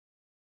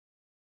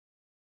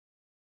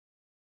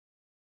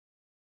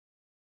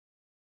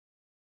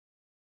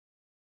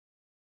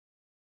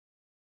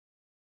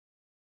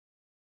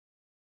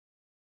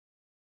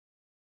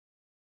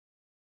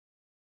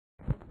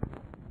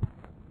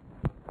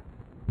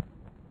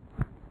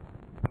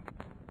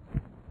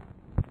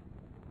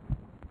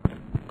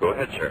Go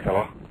ahead, sir.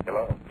 Hello?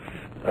 Hello.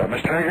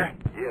 Mr. Haggar?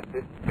 Yes,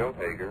 this is Joe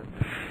Haggar.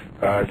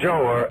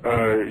 Joe,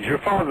 is your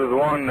father the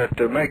one that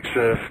makes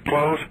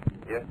clothes?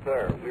 Yes,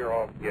 sir. We're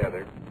all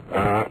together.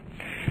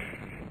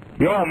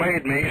 You all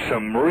made me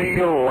some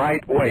real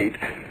lightweight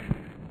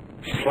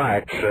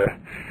slacks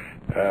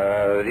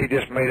that he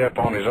just made up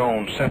on his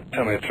own, sent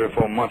to me 3 or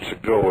 4 months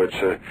ago. It's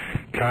a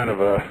kind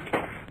of a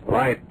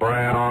light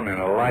brown and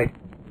a light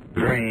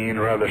green,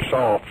 rather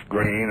soft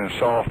green and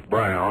soft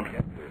brown.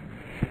 Yes, sir.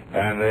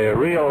 And they're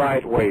real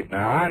lightweight.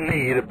 Now, I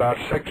need about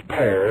 6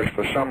 pairs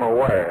for summer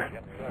wear.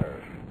 Yes,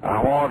 sir.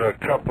 I want a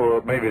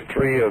couple, maybe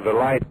 3 of the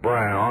light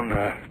brown,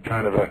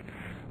 kind of a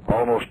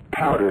almost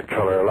powder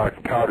color,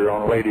 like powder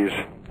on a lady's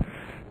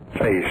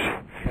face.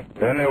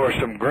 Then there was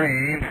some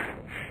green,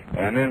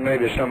 and then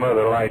maybe some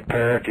other light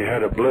pair. If you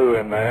had a blue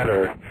in that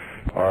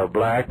or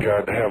black,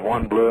 I'd have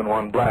 1 blue and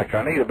 1 black.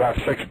 I need about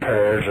 6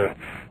 pairs to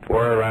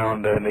wear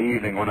around in the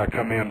evening when I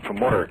come in from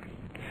work.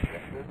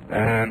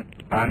 And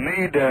I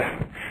need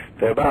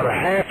they're about a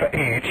 1/2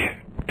 inch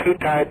too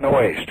tight in the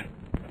waist.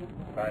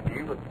 Do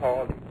you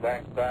recall the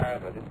exact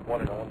size? I just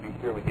wanted to be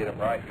sure we get them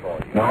right for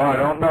you. No, I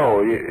don't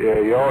know.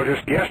 You all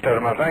just guessed at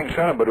them, I think,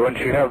 son, but wouldn't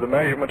you have the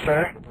measurements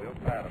there? We'll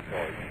find them for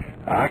you.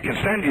 I can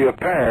send you a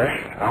pair.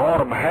 I want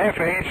them a 1/2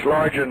 inch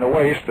larger in the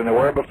waist than they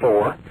were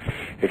before,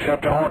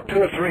 except I want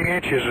 2 or 3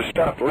 inches of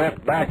stuff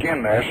left back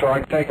in there so I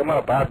can take them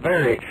up. I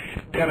vary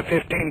 10 to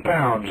 15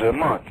 pounds a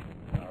month.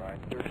 All right,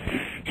 sir.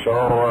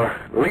 So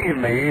leave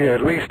me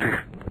at least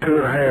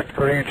 2.5 to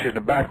 3 inches in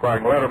the back where I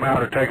can let them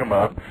out or take them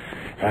up,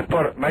 and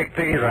make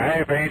these a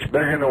 1/2 inch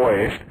bigger in the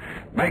waist.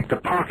 Make the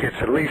pockets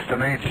at least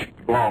 1 inch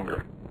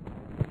longer.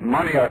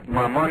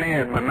 My money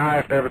and my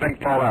knife and everything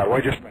fall out.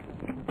 Wait just a minute.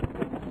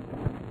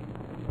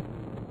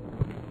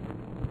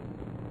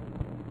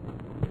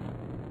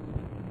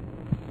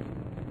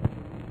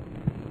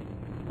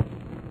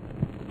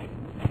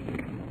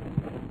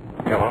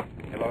 Hello?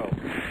 Hello.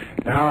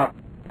 Now,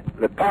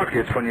 the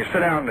pockets, when you sit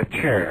down in the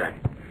chair,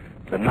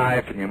 the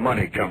knife and your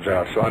money comes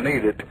out, so I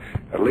need it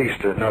at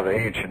least another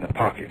inch in the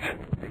pockets.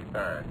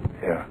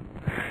 Yeah.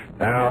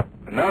 Now,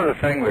 another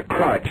thing, the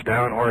crotch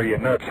down where your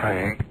nuts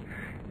hang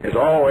is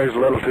always a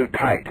little too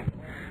tight.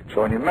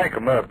 So when you make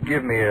them up,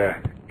 give me an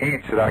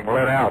inch that I can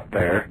let out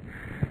there,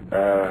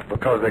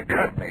 because they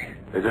cut me.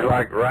 They're just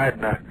like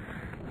riding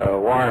a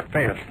wire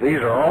fence. These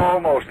are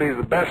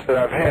the best that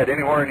I've had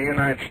anywhere in the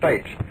United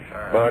States.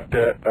 But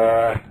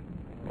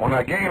when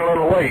I gain a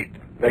little weight,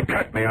 they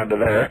cut me under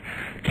there.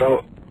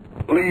 So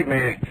leave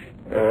me,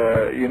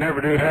 you never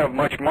do have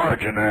much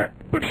margin there.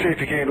 Let's see if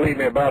you can't leave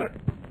me about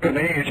 1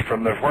 inch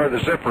from where the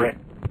zipper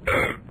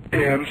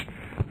ends,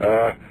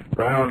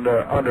 round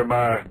under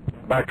my,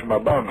 back to my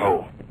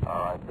bunghole.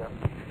 All right, sir.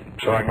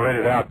 So I can let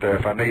it out there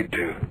if I need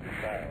to.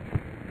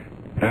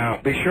 Now,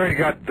 be sure you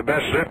got the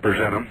best zippers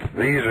in them.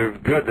 These are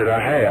good that I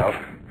have.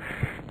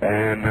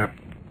 And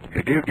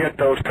if you get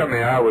those to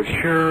me, I would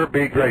sure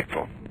be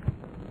grateful.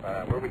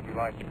 Where would you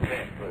like to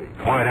send,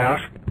 please? White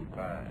House.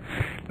 Fine.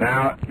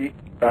 Now,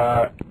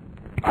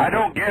 I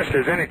don't guess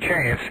there's any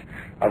chance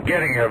of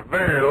getting a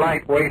very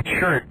lightweight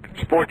shirt,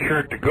 sport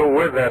shirt, to go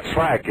with that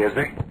slack, is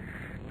there?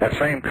 That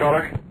same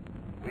color?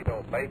 We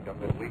don't make them,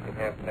 but we can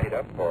have them made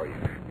up for you.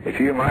 If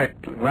you might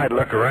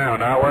look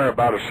around, I wear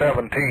about a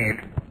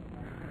 17.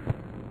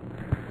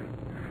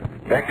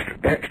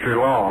 Extra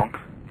long.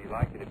 Do you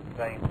like it in the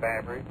same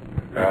fabric?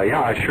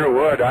 Yeah, I sure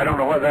would. I don't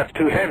know whether that's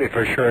too heavy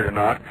for a shirt or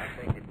not.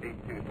 I think it'd be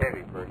too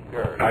heavy for a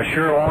shirt. I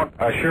sure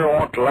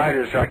want the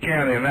lightest I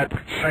can in that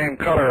same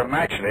color and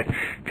matching it.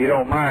 If you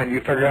don't mind, you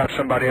figure out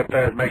somebody up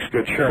there that makes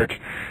good shirts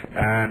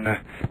and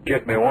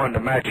get me one to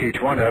match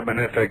each one of them, and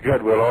if they're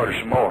good, we'll order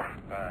some more.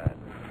 Fine.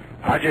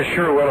 I just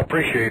sure will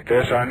appreciate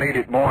this. I need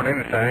it more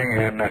than anything,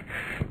 and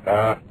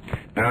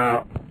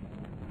now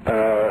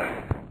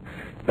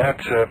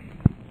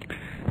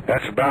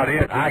that's about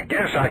it. I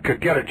guess I could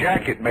get a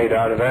jacket made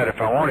out of that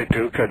if I wanted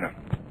to, couldn't I?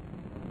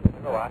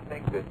 No, I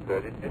think that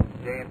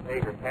didn't Jan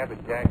Hager have a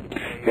jacket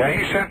made? Yeah,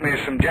 he sent me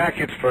some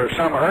jackets for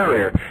summer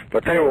earlier,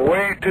 but they were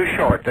way too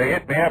short. They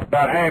hit me up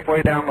about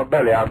halfway down my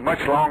belly. I was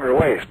much longer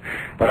waist.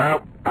 But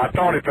I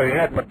thought if they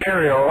had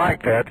material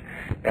like that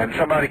and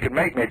somebody could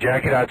make me a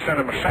jacket, I'd send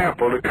them a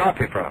sample to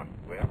copy from.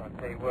 Well, I'll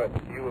tell you what,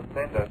 if you will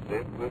send us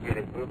this, we'll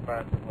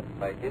find someone to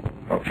make it.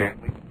 Okay.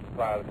 We can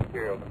supply the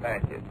material to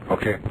match it.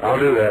 Okay, I'll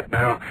do that.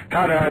 Now,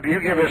 how do you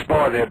give this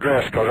boy the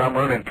address, because I'm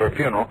running for a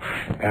funeral,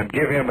 and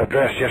give him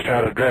address just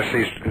how to dress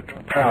these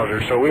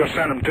trousers, so we'll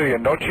send them to you.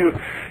 And don't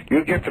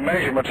you get the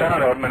measurements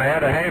out of them and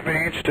add a 1/2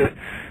 inch to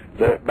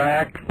the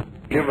back,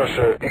 give us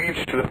 1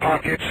 inch to the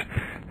pockets,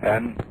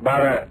 and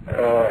about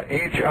an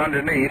inch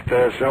underneath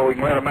so we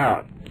can let them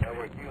out. In other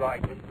words, you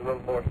like just a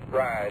little more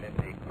stride in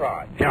the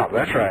crotch. Yeah,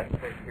 that's right.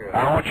 Take care of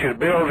I that. want you to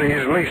build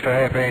these at least a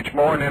 1/2 inch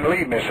more and then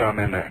leave me some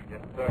in there.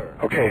 Yes, sir.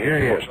 Okay, here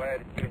he is.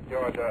 Glad that you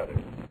enjoyed the others.